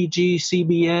CBG,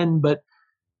 CBN, but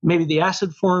maybe the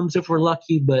acid forms if we're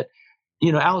lucky. But,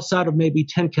 outside of maybe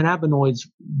 10 cannabinoids,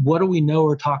 what do we know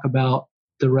or talk about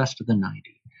the rest of the 90?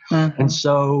 Mm-hmm. And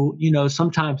so,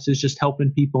 sometimes it's just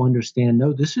helping people understand,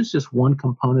 no, this is just one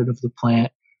component of the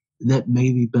plant that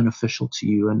may be beneficial to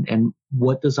you. And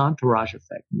what does entourage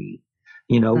effect mean?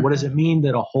 Mm-hmm. What does it mean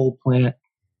that a whole plant,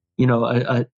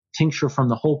 a tincture from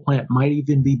the whole plant might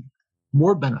even be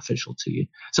more beneficial to you?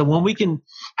 So when we can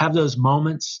have those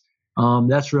moments,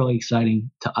 that's really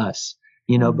exciting to us,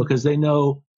 mm-hmm. because they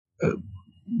know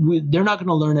they're not going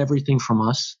to learn everything from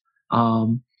us.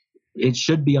 It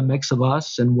should be a mix of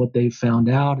us and what they've found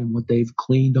out and what they've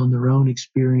gleaned on their own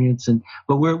experience.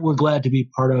 But we're glad to be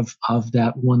part of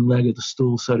that one leg of the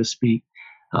stool, so to speak,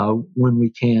 when we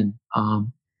can.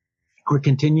 We're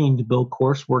continuing to build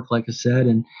coursework, like I said,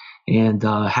 and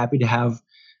happy to have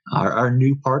our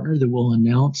new partner that we'll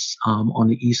announce on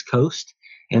the East Coast.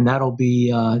 And that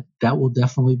will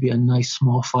definitely be a nice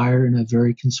small fire in a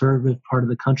very conservative part of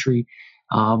the country,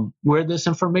 where this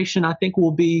information, I think,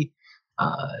 will be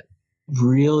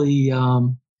really, I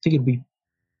think it'd be,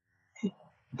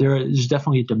 there's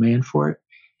definitely a demand for it.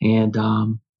 And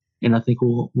I think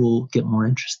we'll get more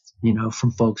interest,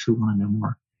 from folks who want to know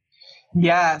more.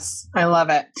 Yes, I love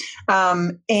it.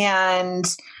 And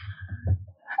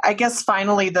I guess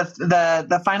finally,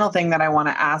 the final thing that I want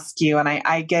to ask you, and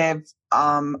I give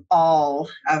all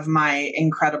of my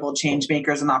incredible change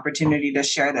makers an opportunity to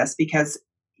share this, because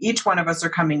each one of us are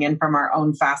coming in from our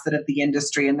own facet of the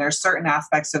industry, and there's certain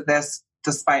aspects of this,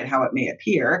 despite how it may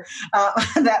appear,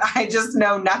 that I just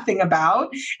know nothing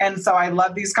about. And so I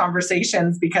love these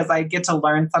conversations because I get to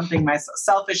learn something myself.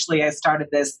 Selfishly, I started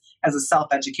this as a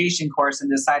self-education course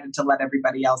and decided to let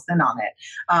everybody else in on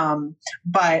it.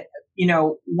 But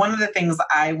one of the things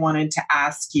I wanted to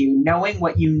ask you, knowing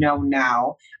what you know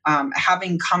now,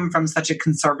 having come from such a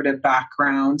conservative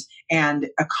background and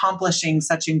accomplishing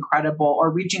such incredible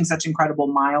or reaching such incredible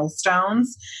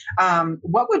milestones,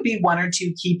 what would be one or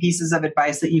two key pieces of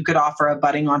advice that you could offer a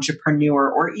budding entrepreneur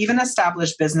or even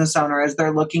established business owner as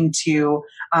they're looking to,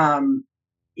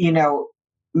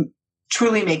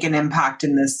 truly make an impact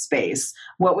in this space?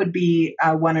 What would be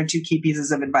one or two key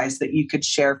pieces of advice that you could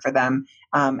share for them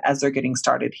as they're getting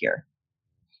started here?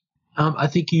 I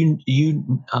think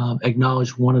you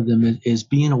acknowledge one of them is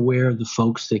being aware of the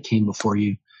folks that came before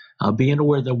you, being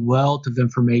aware of the wealth of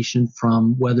information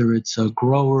from whether it's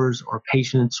growers or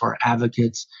patients or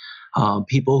advocates,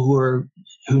 people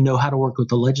who know how to work with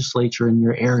the legislature in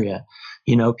your area,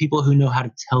 people who know how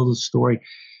to tell the story.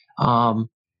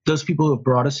 Those people who have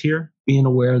brought us here, being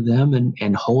aware of them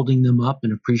and holding them up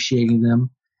and appreciating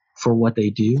them for what they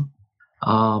do.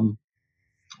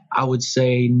 I would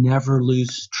say never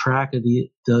lose track of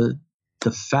the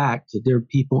fact that there are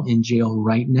people in jail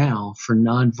right now for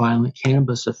nonviolent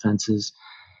cannabis offenses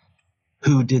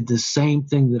who did the same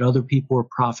thing that other people are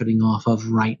profiting off of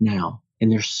right now,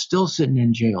 and they're still sitting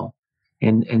in jail.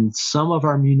 And some of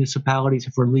our municipalities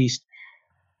have released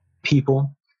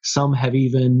people. Some have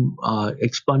even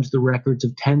expunged the records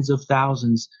of tens of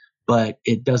thousands, but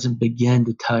it doesn't begin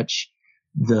to touch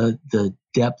the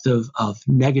depth of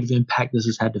negative impact this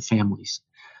has had to families.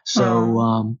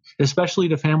 So especially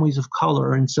to families of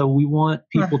color. And so we want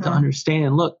people to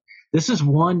understand, look, this is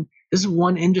one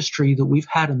industry that we've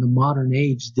had in the modern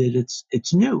age that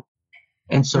it's new.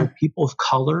 And so people of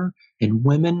color and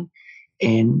women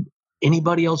and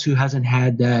anybody else who hasn't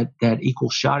had that equal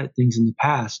shot at things in the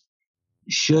past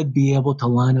should be able to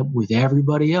line up with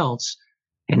everybody else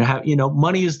and have,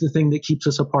 money is the thing that keeps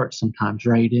us apart sometimes.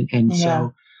 Right. And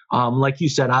so, like you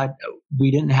said,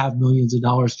 we didn't have millions of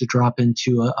dollars to drop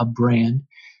into a brand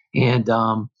and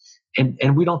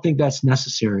we don't think that's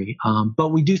necessary. But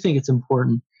we do think it's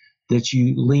important that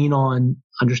you lean on,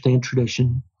 understand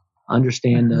tradition,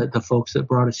 understand the folks that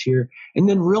brought us here, and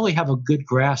then really have a good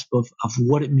grasp of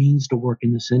what it means to work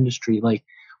in this industry. Like,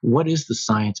 what is the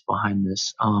science behind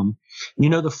this?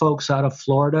 The folks out of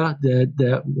Florida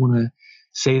that want to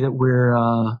say that we're,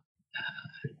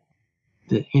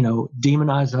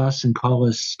 demonize us and call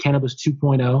us cannabis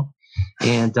 2.0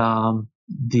 and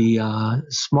the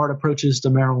smart approaches to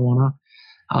marijuana.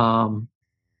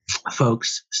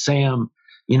 Folks, Sam,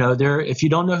 if you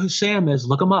don't know who Sam is,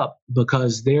 look them up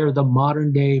because they're the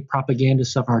modern day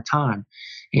propagandists of our time.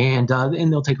 And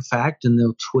they'll take a fact and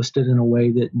they'll twist it in a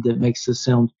way that makes it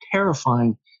sound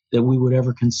terrifying that we would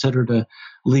ever consider to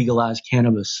legalize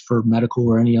cannabis for medical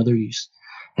or any other use.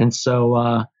 And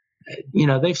so,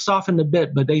 they've softened a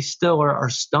bit, but they still are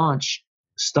staunchly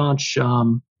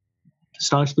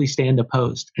stand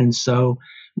opposed. And so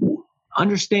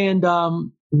understand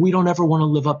we don't ever want to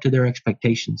live up to their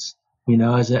expectations.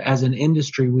 As an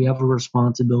industry, we have a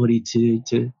responsibility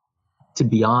to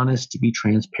be honest, to be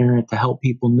transparent, to help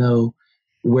people know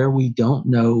where we don't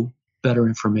know better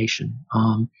information.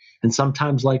 And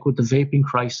sometimes, like with the vaping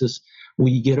crisis,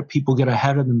 people get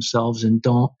ahead of themselves and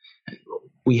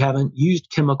we haven't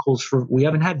used chemicals we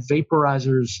haven't had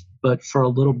vaporizers, but for a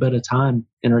little bit of time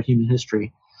in our human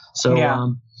history.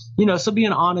 So, so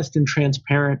being honest and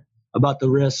transparent about the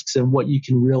risks and what you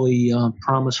can really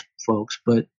promise folks,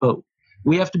 but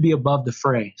we have to be above the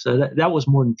fray. So that was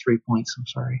more than 3 points. I'm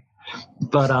sorry.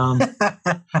 But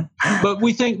but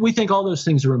we think all those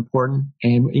things are important,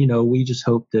 and we just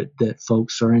hope that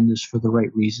folks are in this for the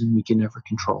right reason. We can never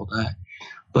control that,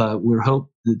 but we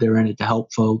hope that they're in it to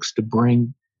help folks, to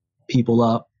bring people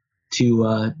up,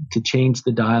 to change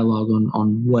the dialogue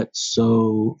on what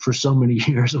for so many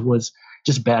years it was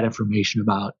just bad information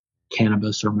about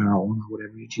cannabis or marijuana,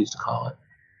 whatever you choose to call it.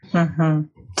 Mm-hmm.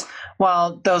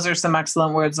 Well, those are some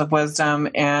excellent words of wisdom,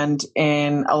 and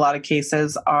in a lot of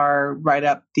cases are right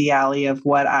up the alley of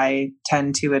what I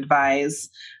tend to advise,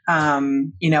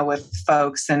 with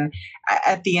folks. And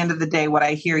at the end of the day, what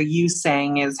I hear you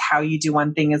saying is how you do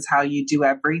one thing is how you do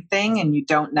everything. And you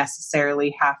don't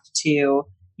necessarily have to,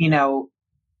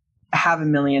 have $1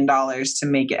 million to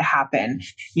make it happen.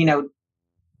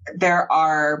 There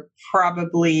are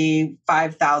probably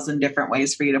 5,000 different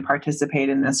ways for you to participate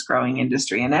in this growing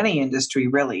industry, in any industry,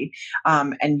 really.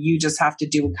 And you just have to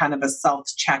do kind of a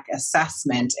self-check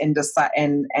assessment and decide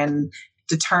and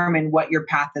determine what your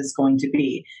path is going to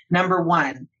be. Number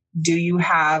one, do you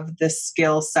have the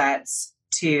skill sets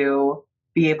to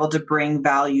be able to bring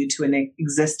value to an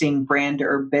existing brand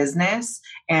or business?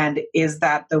 And is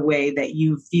that the way that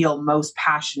you feel most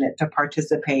passionate to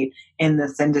participate in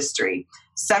this industry?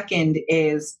 Second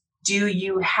is, do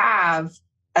you have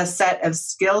a set of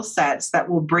skill sets that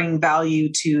will bring value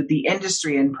to the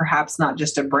industry and perhaps not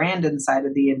just a brand inside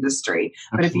of the industry?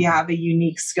 But if you have a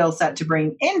unique skill set to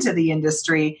bring into the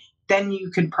industry, then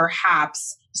you could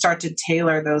perhaps start to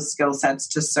tailor those skill sets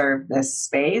to serve this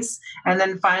space. And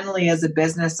then finally, as a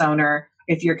business owner,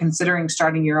 if you're considering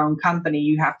starting your own company,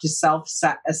 you have to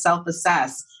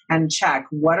self-assess and check,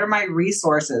 what are my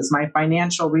resources, my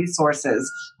financial resources?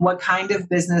 What kind of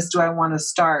business do I want to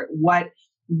start? What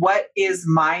is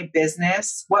my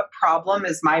business? What problem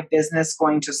is my business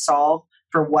going to solve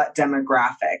for what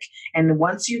demographic? And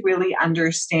once you really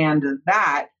understand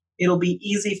that, it'll be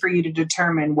easy for you to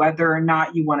determine whether or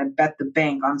not you want to bet the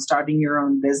bank on starting your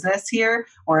own business here,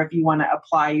 or if you want to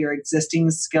apply your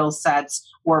existing skill sets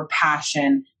or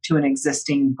passion to an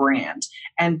existing brand.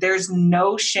 And there's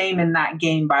no shame in that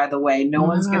game, by the way. No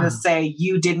one's going to say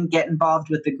you didn't get involved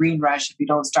with the green rush if you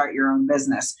don't start your own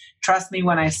business. Trust me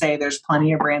when I say there's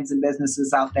plenty of brands and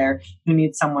businesses out there who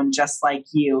need someone just like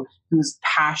you, who's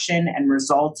passion and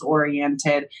results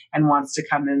oriented and wants to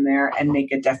come in there and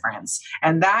make a difference.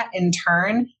 And that in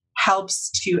turn helps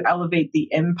to elevate the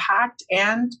impact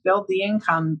and build the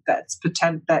income that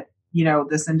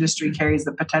this industry carries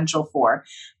the potential for.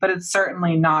 But it's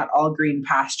certainly not all green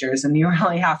pastures, and you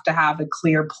really have to have a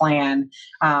clear plan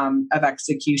of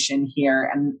execution here,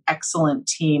 an excellent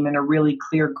team, and a really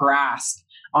clear grasp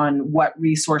on what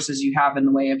resources you have in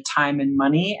the way of time and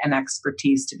money and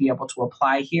expertise to be able to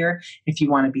apply here if you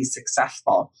want to be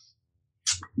successful.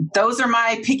 Those are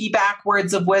my piggyback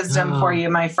words of wisdom for you,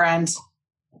 my friend.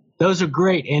 Those are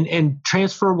great. And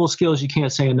transferable skills, you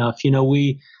can't say enough.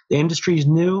 The industry is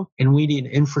new, and we need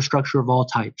infrastructure of all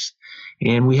types.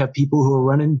 And we have people who are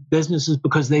running businesses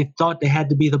because they thought they had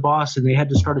to be the boss and they had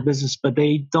to start a business, but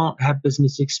they don't have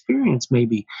business experience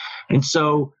maybe. And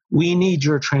so we need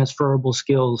your transferable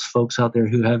skills, folks out there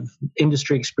who have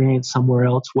industry experience somewhere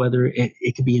else, whether it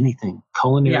could be anything,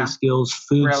 culinary skills,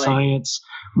 food science,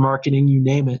 marketing, you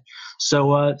name it.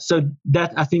 So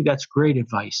that, I think that's great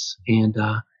advice. And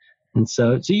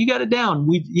so you got it down.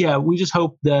 We just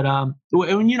hope that,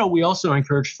 we also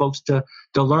encourage folks to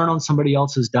learn on somebody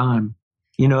else's dime.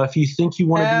 If you think you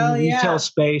want to be in the retail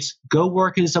space, go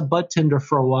work as a bud tender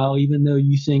for a while, even though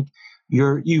you think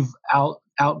you've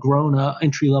outgrown a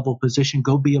entry level position.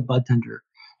 Go be a bud tender,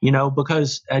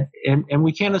 because and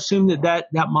we can't assume that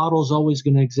model is always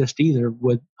going to exist either.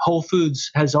 What Whole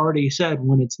Foods has already said,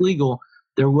 when it's legal,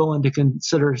 they're willing to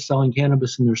consider selling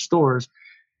cannabis in their stores.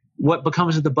 What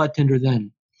becomes of the bud tender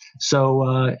then?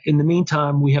 So in the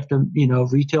meantime, we have to,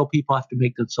 retail people have to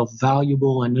make themselves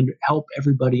valuable and help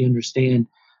everybody understand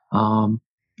the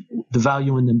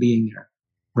value in them being there,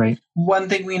 right? One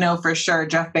thing we know for sure,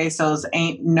 Jeff Bezos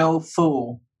ain't no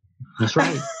fool. That's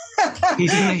right.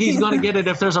 He's going to get it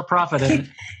if there's a profit in it.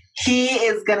 He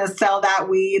is going to sell that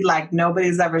weed like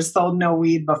nobody's ever sold no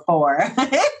weed before.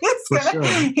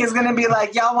 He's going to be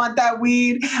like, y'all want that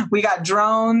weed? We got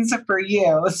drones for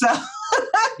you. So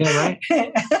yeah, right.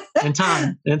 In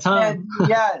time.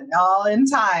 All in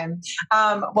time.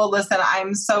 Well, listen,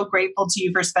 I'm so grateful to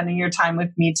you for spending your time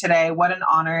with me today. What an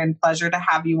honor and pleasure to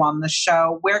have you on the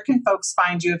show. Where can folks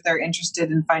find you if they're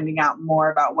interested in finding out more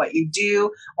about what you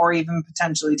do, or even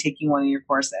potentially taking one of your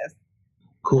courses?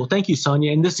 Cool. Thank you,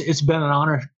 Sonia. And it's been an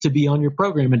honor to be on your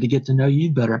program and to get to know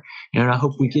you better. And I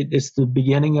hope it's the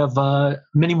beginning of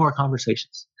many more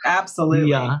conversations. Absolutely.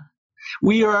 Yeah.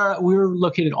 We're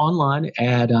located online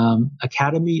at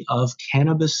Academy of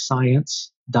Cannabis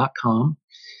Science.com.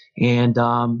 And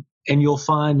you'll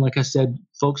find, like I said,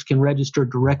 folks can register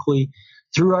directly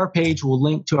through our page. We'll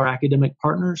link to our academic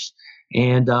partners,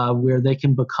 and where they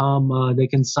can they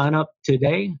can sign up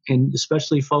today. And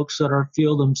especially folks that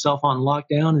feel themselves on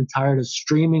lockdown and tired of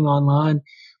streaming online.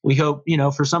 We hope,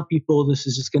 for some people, this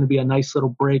is just going to be a nice little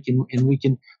break, and we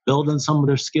can build on some of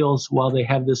their skills while they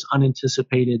have this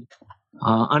unanticipated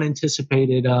hiatus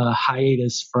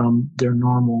from their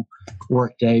normal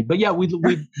work day. But yeah, we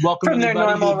welcome from their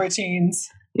normal routines.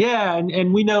 Yeah.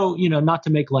 And we know, not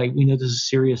to make light, we know this is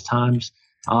serious times.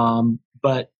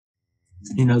 But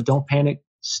don't panic,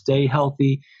 stay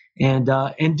healthy, and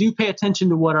do pay attention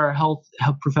to what our health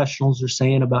professionals are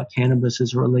saying about cannabis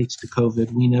as it relates to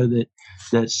COVID. We know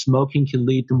that smoking can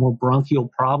lead to more bronchial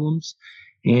problems,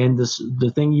 and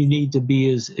the thing you need to be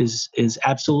is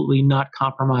absolutely not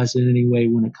compromised in any way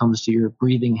when it comes to your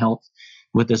breathing health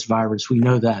with this virus. We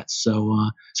know that. So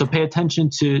pay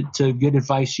attention to good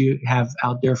advice you have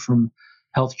out there from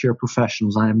healthcare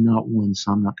professionals. I am not one,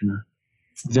 so I'm not going to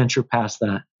venture past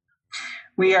that.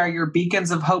 We are your beacons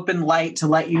of hope and light to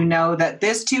let you know that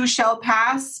this too shall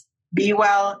pass, Be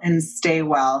well and stay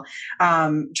well.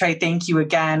 Trey, thank you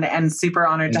again, and super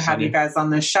honored to have you guys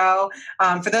on the show.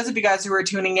 For those of you guys who are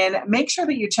tuning in, make sure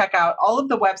that you check out all of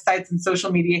the websites and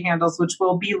social media handles, which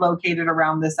will be located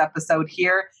around this episode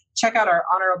here. Check out our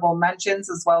honorable mentions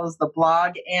as well as the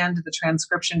blog and the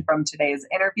transcription from today's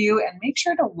interview, and make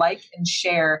sure to like and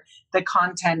share the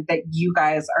content that you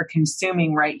guys are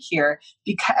consuming right here.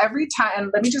 Because every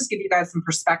time, let me just give you guys some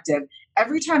perspective.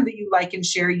 Every time that you like and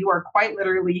share, you are quite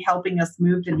literally helping us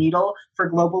move the needle for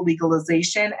global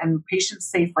legalization and patient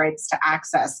safe rights to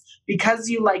access. Because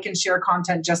you like and share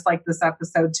content just like this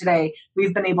episode today,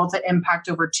 we've been able to impact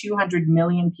over 200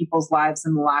 million people's lives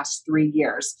in the last 3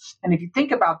 years. And if you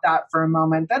think about that for a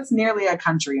moment, that's nearly a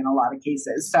country in a lot of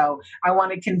cases. So I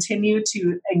want to continue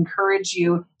to encourage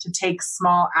you to take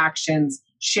small actions,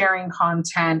 sharing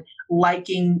content,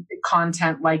 liking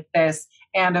content like this,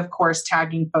 and of course,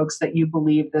 tagging folks that you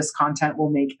believe this content will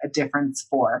make a difference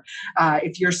for.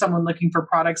 If you're someone looking for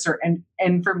products or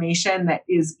information that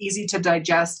is easy to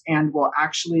digest and will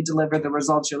actually deliver the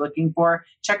results you're looking for,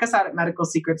 check us out at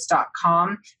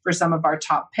medicalsecrets.com for some of our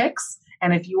top picks.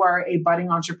 And if you are a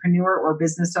budding entrepreneur or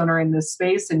business owner in this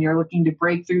space and you're looking to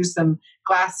break through some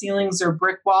glass ceilings or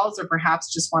brick walls, or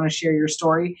perhaps just want to share your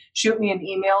story, shoot me an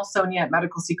email,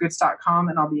 Sonia@medicalsecrets.com,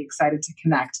 and I'll be excited to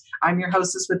connect. I'm your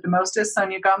hostess with the mostest,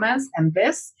 Sonia Gomez, and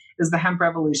this is the Hemp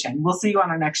Revolution. We'll see you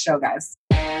on our next show, guys.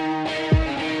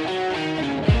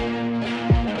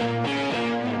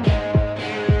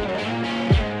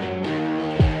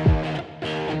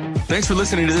 Thanks for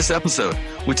listening to this episode.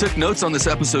 We took notes on this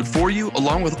episode for you,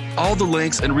 along with all the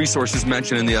links and resources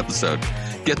mentioned in the episode.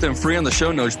 Get them free on the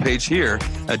show notes page here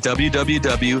at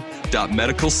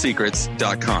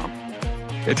www.medicalsecrets.com.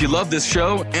 If you love this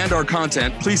show and our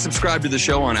content, please subscribe to the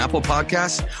show on Apple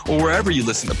Podcasts or wherever you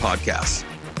listen to podcasts.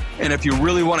 And if you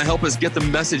really want to help us get the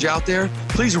message out there,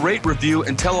 please rate, review,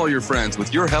 and tell all your friends.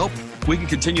 With your help, we can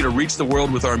continue to reach the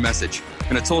world with our message.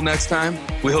 And until next time,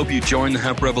 we hope you join the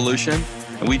Hemp Revolution,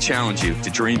 and we challenge you to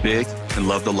dream big and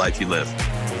love the life you live.